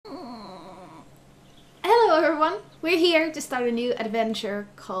everyone. We're here to start a new adventure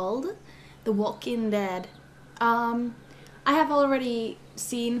called The Walking Dead. I have already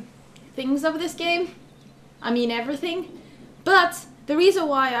seen things of this game. I mean everything. But the reason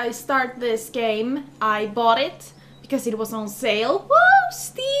why I start this game, I bought it because it was on sale. Woo!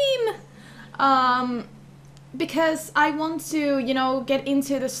 Steam! Because I want to, you know, get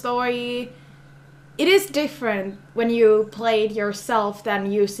into the story. It is different when you play it yourself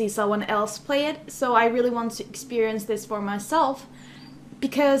than you see someone else play it. So I really want to experience this for myself.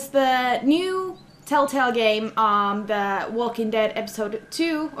 Because the new Telltale game, The Walking Dead episode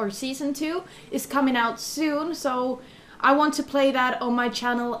 2 or season 2 is coming out soon. So I want to play that on my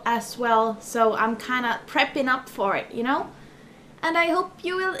channel as well. So I'm kind of prepping up for it, you know? And I hope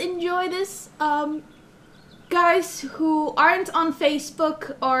you will enjoy this. Guys who aren't on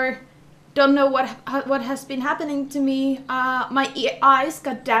Facebook or don't know what has been happening to me, my eyes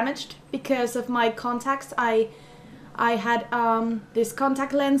got damaged because of my contacts. I had these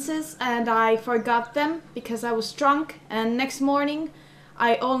contact lenses and I forgot them because I was drunk, and next morning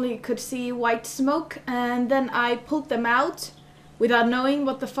I only could see white smoke, and then I pulled them out without knowing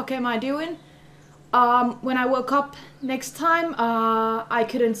what the fuck am I doing. When I woke up next time, I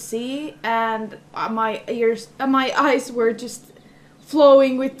couldn't see, and my eyes were just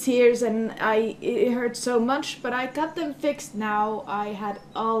flowing with tears, and it hurt so much, but I got them fixed now. I had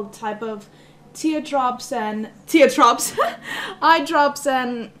all type of eye drops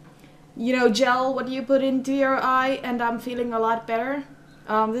and, you know, gel what you put into your eye, and I'm feeling a lot better.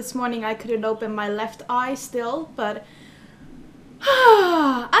 This morning I couldn't open my left eye still, but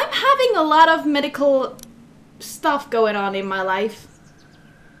I'm having a lot of medical stuff going on in my life.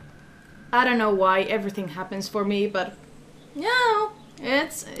 I don't know why everything happens for me, but yeah,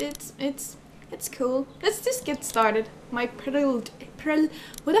 it's cool. Let's just get started.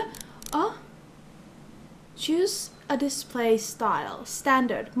 Choose a display style.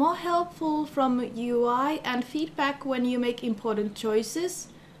 Standard. More helpful from UI and feedback when you make important choices.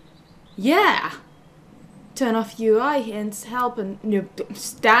 Yeah! Turn off UI hints, help, and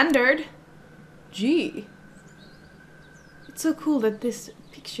standard. Gee. It's so cool that this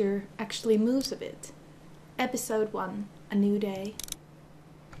picture actually moves a bit. Episode 1. A new day.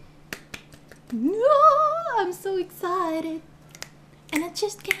 I'm so excited. And I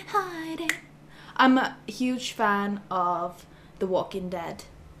just can't hide it. I'm a huge fan of The Walking Dead.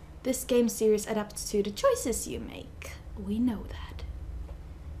 This game series adapts to the choices you make. We know that.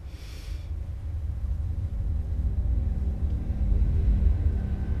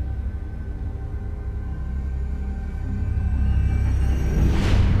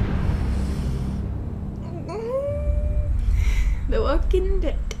 The Walking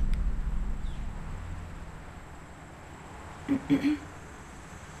Dead.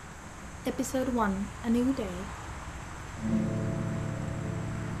 Episode 1, A New Day.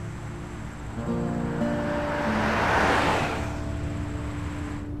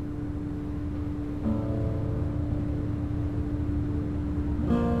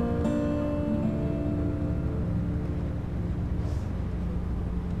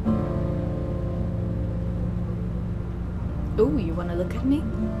 Oh, you wanna look at me?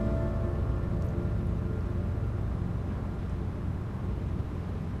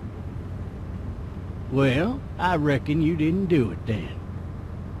 Well, I reckon you didn't do it then.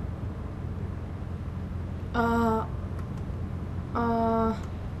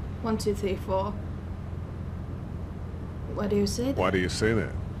 1, 2, 3, 4. Why do you say that? Why do you say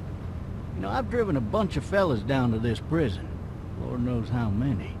that? You know, I've driven a bunch of fellas down to this prison. Lord knows how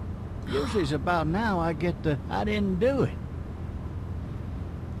many. Usually it's about now I get the, I didn't do it.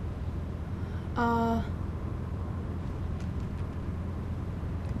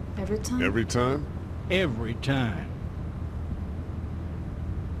 Every time? Every time? Every time.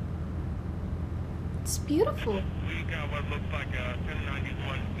 It's beautiful. We got what looks like a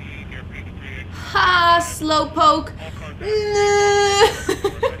 1091 near Ha! Slowpoke! P3.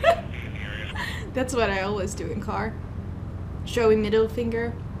 That's what I always do in car. Showing middle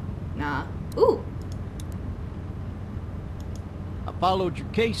finger. Nah. Ooh! I followed your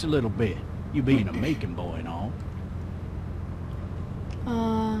case a little bit. You being a Macon boy and all.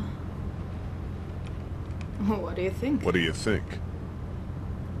 What do you think? What do you think?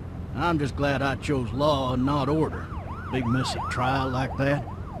 I'm just glad I chose law and not order. Big messy trial like that.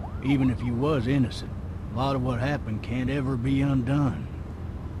 Even if you was innocent, a lot of what happened can't ever be undone.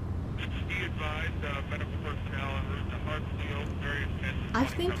 Be advised, medical personnel en route to Hartsfield, very intense.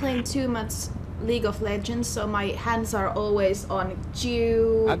 I've been playing too much League of Legends, so my hands are always on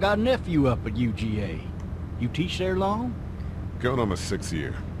Q. I got a nephew up at UGA. You teach there long? Going on my 6th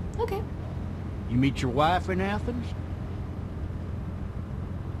year. Okay. You meet your wife in Athens?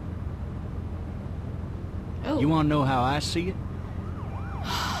 Oh. You want to know how I see it?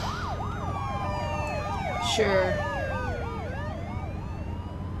 Sure.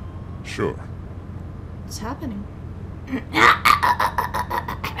 Sure. What's happening?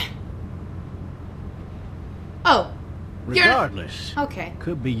 Oh. Regardless. Okay.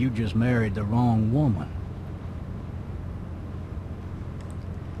 Could be you just married the wrong woman.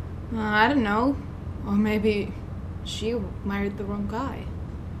 I don't know. Or maybe she married the wrong guy.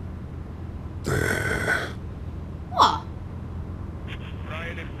 What?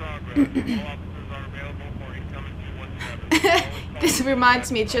 Riot in progress. All officers are available for incoming 217. This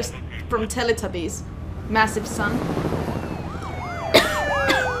reminds me just from Teletubbies. Massive sun.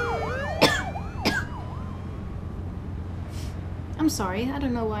 I'm sorry, I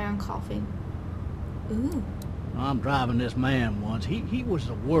don't know why I'm coughing. Ooh. I'm driving this man once. He was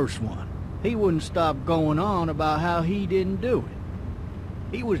the worst one. He wouldn't stop going on about how he didn't do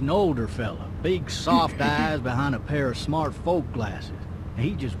it. He was an older fella, big soft eyes behind a pair of smart folk glasses. And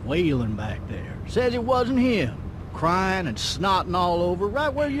he just wailing back there. Says it wasn't him. Crying and snotting all over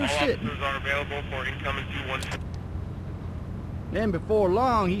right where you're sitting. All officers are available for incoming 217. Then before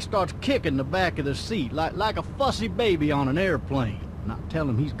long, he starts kicking the back of the seat like a fussy baby on an airplane. And I tell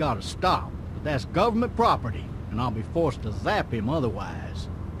him he's got to stop. But that's government property, and I'll be forced to zap him otherwise.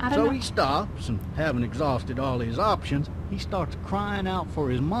 So he stops, and having exhausted all his options, he starts crying out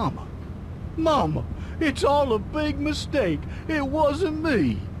for his mama. Mama, it's all a big mistake. It wasn't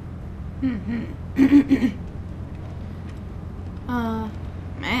me. Man.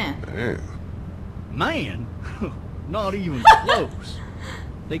 Man? Not even close.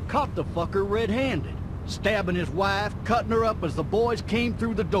 They caught the fucker red-handed, stabbing his wife, cutting her up as the boys came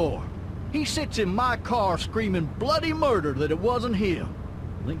through the door. He sits in my car screaming bloody murder that it wasn't him.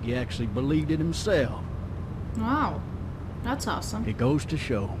 I think he actually believed it himself. Wow. That's awesome. It goes to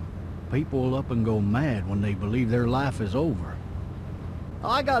show, people will up and go mad when they believe their life is over.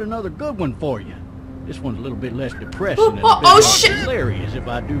 I got another good one for you. This one's a little bit less depressing and a bit more hilarious, if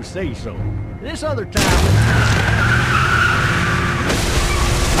I do say so. This other time...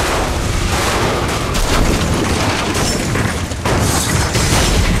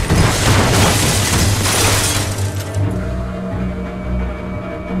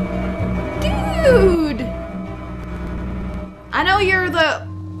 Dude! I know you're the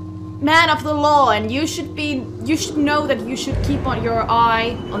man of the law, and you should know that you should keep on your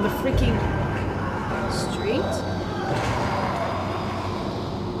eye on the freaking street.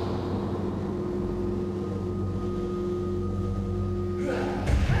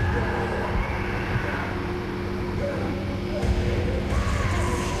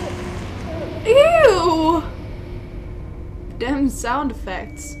 Ew! Damn sound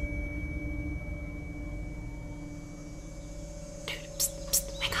effects.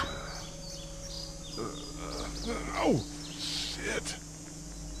 Oh, shit.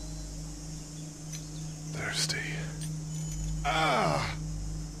 Thirsty. Ah!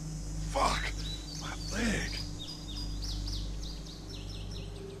 Fuck! My leg.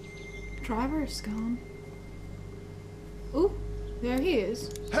 Driver's gone. Ooh, there he is.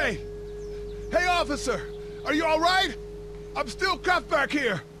 Hey! Hey, officer! Are you alright? I'm still cuffed back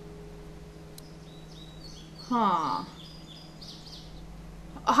here! Huh.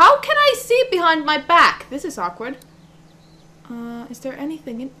 How can I see behind my back? This is awkward. Is there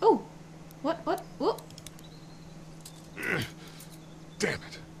anything in... Oh! What? Whoop. Damn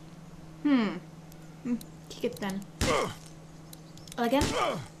it. Kick it then. Again?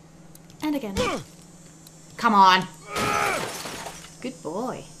 And again. Come on. Good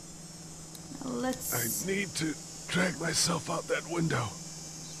boy. Now let's... I need to drag myself out that window.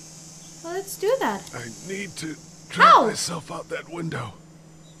 Well, let's do that. I need to drag How? myself out that window.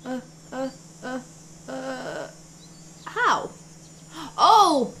 How?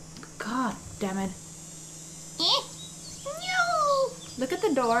 Oh! God damn it. No! Look at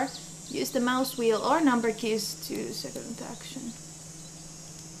the door. Use the mouse wheel or number keys to second action.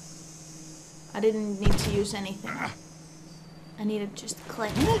 I didn't need to use anything. I needed just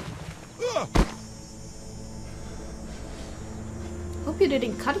click. Hope you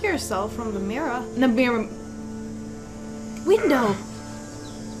didn't cut yourself from the mirror. The mirror... window!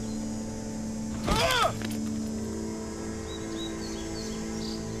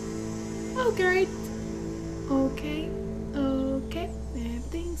 Oh, great. Okay.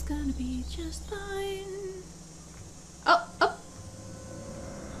 Everything's gonna be just fine. Oh.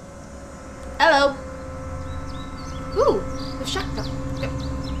 Hello. Ooh, the shotgun.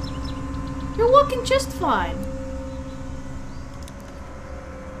 You're walking just fine.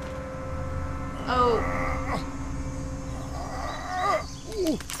 Oh.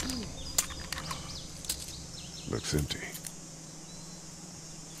 Looks empty.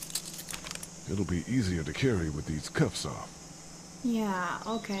 It'll be easier to carry with these cuffs off. Yeah,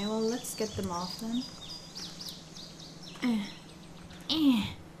 okay, well, let's get them off then.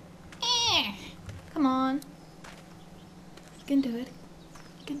 Come on. You can do it.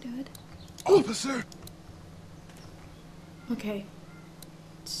 You can do it. Officer! Okay.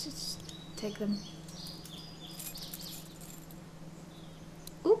 Just take them.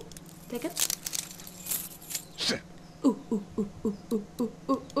 Ooh, take it. Shit! Ooh, ooh, ooh, ooh, ooh, ooh,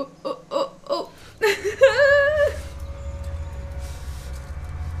 ooh, ooh, ooh, ooh, ooh.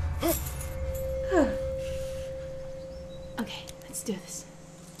 Okay, let's do this.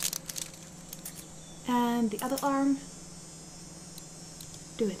 And the other arm.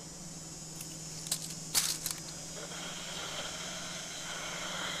 Do it.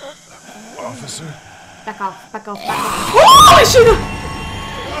 Officer? Back off, back off, back off. Oh, I should've!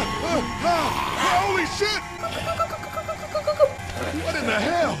 Holy shit! What in the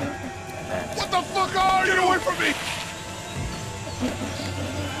hell? What the fuck are you? Get away from me!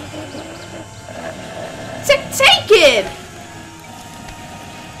 Take it!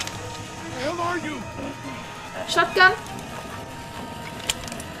 Where the hell are you? Shotgun?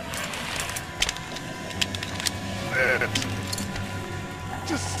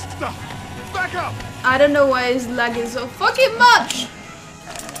 Just stop. Back up! I don't know why his lag is so fucking much!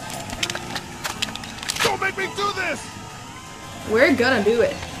 Don't make me do this! We're gonna do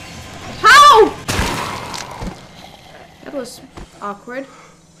it. How? That was awkward.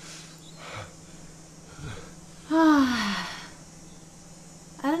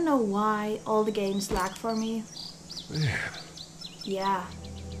 I don't know why all the games lag for me. Man, Yeah,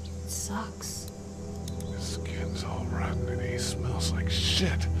 it sucks. his skin's all rotten and he smells like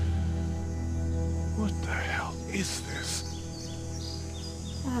shit. What the hell is this?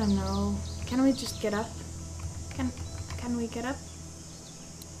 I don't know. Can we just get up? Can we get up?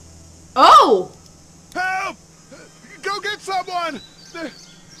 Oh! Help! Go get someone!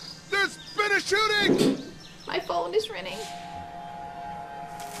 There's been a shooting! My phone is ringing.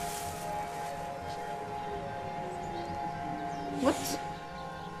 What?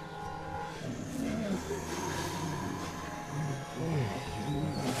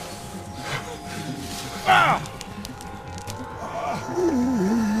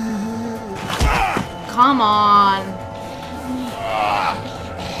 Come on.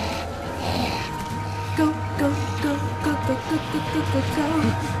 Go, go, go, go, go, go, go, go, go,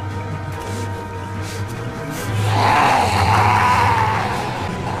 go.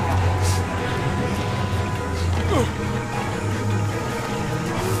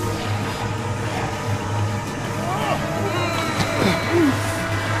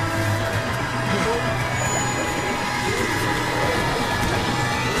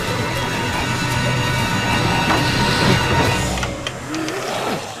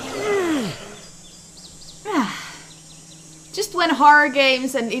 Just when horror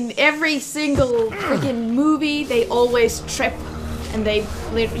games and in every single freaking movie they always trip and they,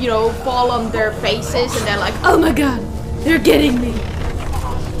 you know, fall on their faces and they're like, oh my god, they're getting me.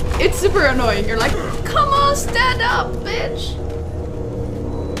 It's super annoying. You're like, come on, stand up, bitch.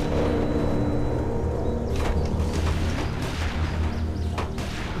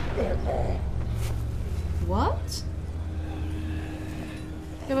 What?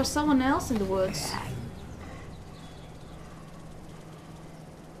 There was someone else in the woods.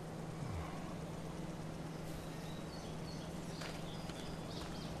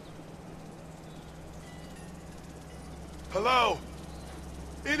 Hello?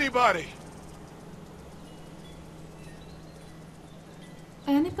 Anybody?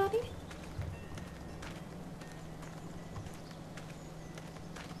 Anybody?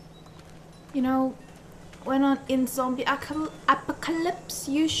 You know, when in zombie apocalypse,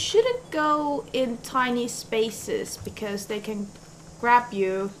 you shouldn't go in tiny spaces because they can grab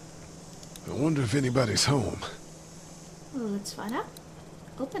you. I wonder if anybody's home. Well, let's find out.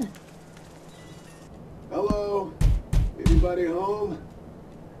 Open it. Hello? Anybody home?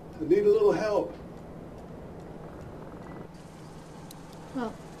 I need a little help.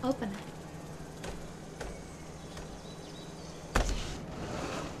 Well, open it.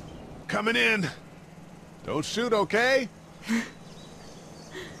 Coming in. Don't shoot, okay?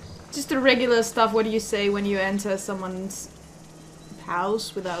 Just the regular stuff. What do you say when you enter someone's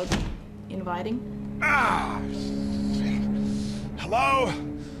house without inviting? Ah! Shit. Hello?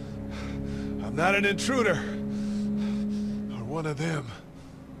 I'm not an intruder. Or one of them.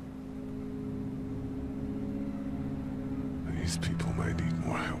 These people might need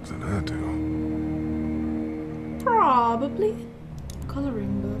more help than I do. Probably.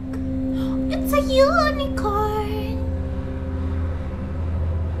 Coloring book. It's a unicorn!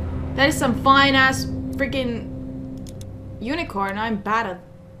 That is some fine ass freaking unicorn. I'm bad at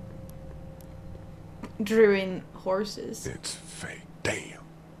drawing horses. It's fake. Damn.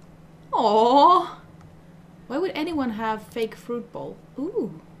 Aww. Why would anyone have fake fruit bowl?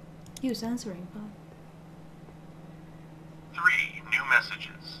 Ooh. Use answering phone. 3 new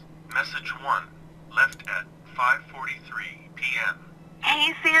messages. Message 1, left at 5:43 p.m.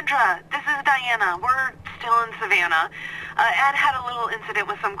 Hey, Sandra. This is Diana. We're still in Savannah. Ed had a little incident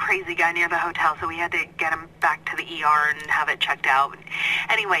with some crazy guy near the hotel, so we had to get him back to the ER and have it checked out.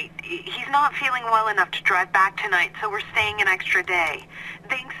 Anyway, he's not feeling well enough to drive back tonight, so we're staying an extra day.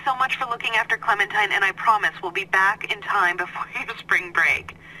 Thanks so much for looking after Clementine, and I promise we'll be back in time before your spring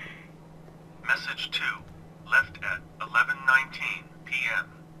break. Message 2, left at 11:19 p.m.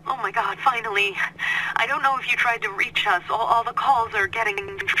 Oh my God, finally. I don't know if you tried to reach us. All the calls are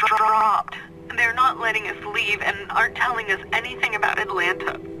getting dropped. They're not letting us leave and aren't telling us anything about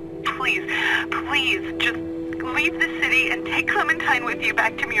Atlanta. Please, please, just leave the city and take Clementine with you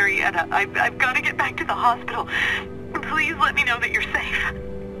back to Murrieta. I've got to get back to the hospital. Please let me know that you're safe.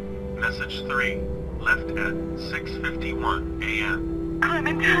 Message 3, left at 6:51 a.m.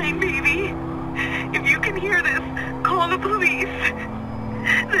 Clementine, baby. If you can hear this, call the police.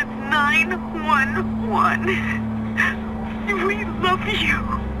 That's 911. We love you.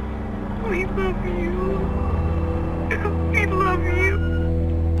 We love you. We love you.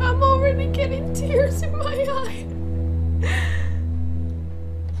 I'm already getting tears in my eye.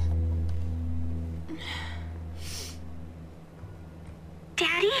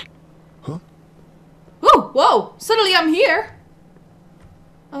 Daddy? Huh? Whoa, whoa! Suddenly I'm here!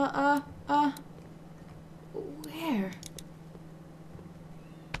 Where?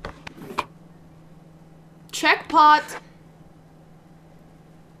 Checkpot!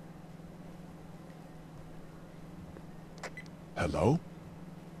 Hello?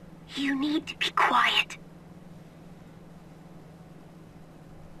 You need to be quiet.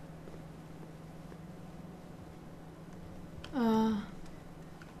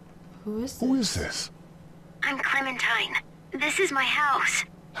 Who is this? Who is this? I'm Clementine. This is my house.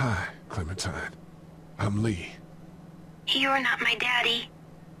 Hi, Clementine. I'm Lee. You're not my daddy.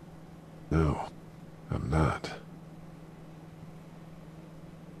 No, I'm not.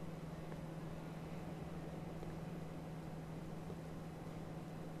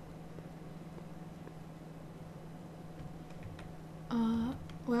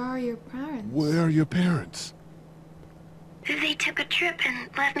 Where are your parents? Where are your parents? They took a trip and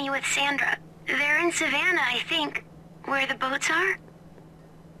left me with Sandra. They're in Savannah, I think. Where the boats are?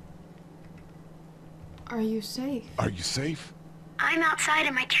 Are you safe? Are you safe? I'm outside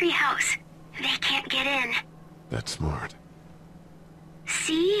in my treehouse. They can't get in. That's smart.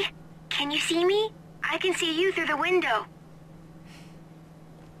 See? Can you see me? I can see you through the window.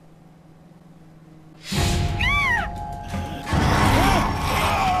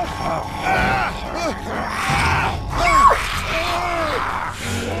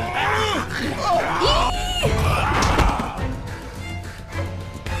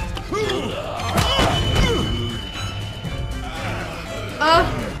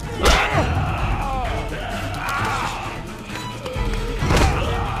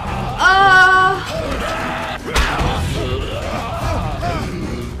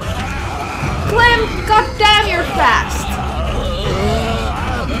 Clem, goddamn, you're fast.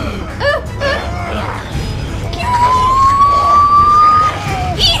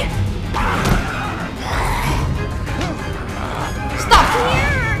 Stop.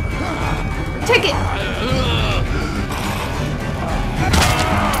 Take it.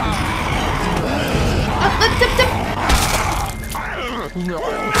 Tip, tip.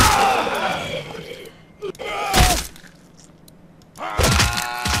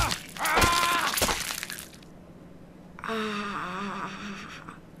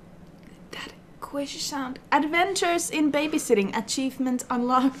 That squishy sound. Adventures in babysitting. Achievement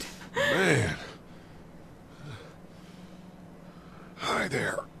unlocked. Man. Hi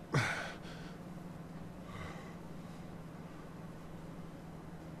there.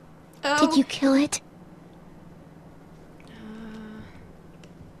 Oh. Did you kill it?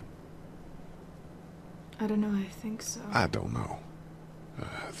 I don't know, I think so. I don't know.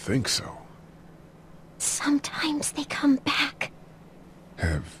 I think so. Sometimes they come back.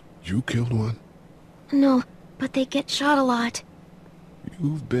 Have you killed one? No, but they get shot a lot.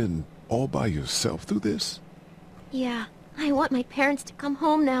 You've been all by yourself through this? Yeah, I want my parents to come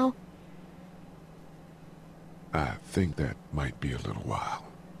home now. I think that might be a little while,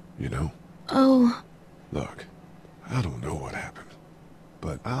 you know? Oh. Look, I don't know what happened,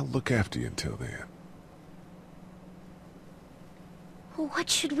 but I'll look after you until then. What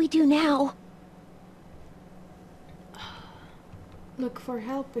should we do now? Look for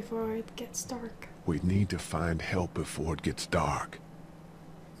help before it gets dark. We need to find help before it gets dark.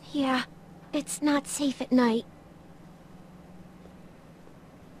 Yeah, it's not safe at night.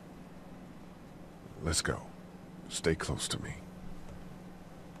 Let's go. Stay close to me.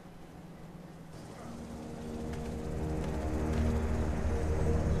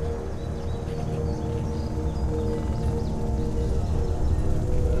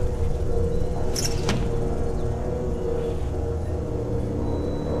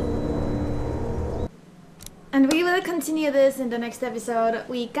 And we will continue this in the next episode.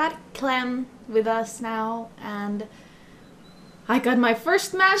 We got Clem with us now, and I got my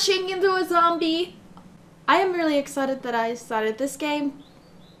first smashing into a zombie. I am really excited that I started this game.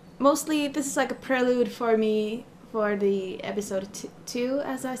 Mostly, this is like a prelude for me for the episode 2,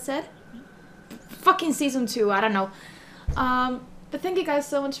 as I said. Fucking season 2, I don't know. But thank you guys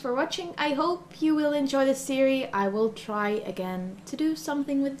so much for watching. I hope you will enjoy this series. I will try again to do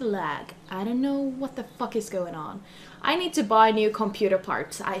something with the lag. I don't know what the fuck is going on. I need to buy new computer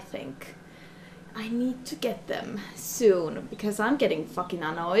parts, I think. I need to get them soon because I'm getting fucking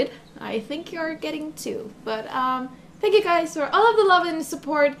annoyed. I think you're getting too. But thank you guys for all of the love and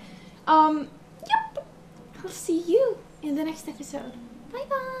support. Yep. I'll see you in the next episode. Bye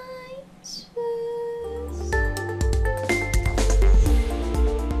bye.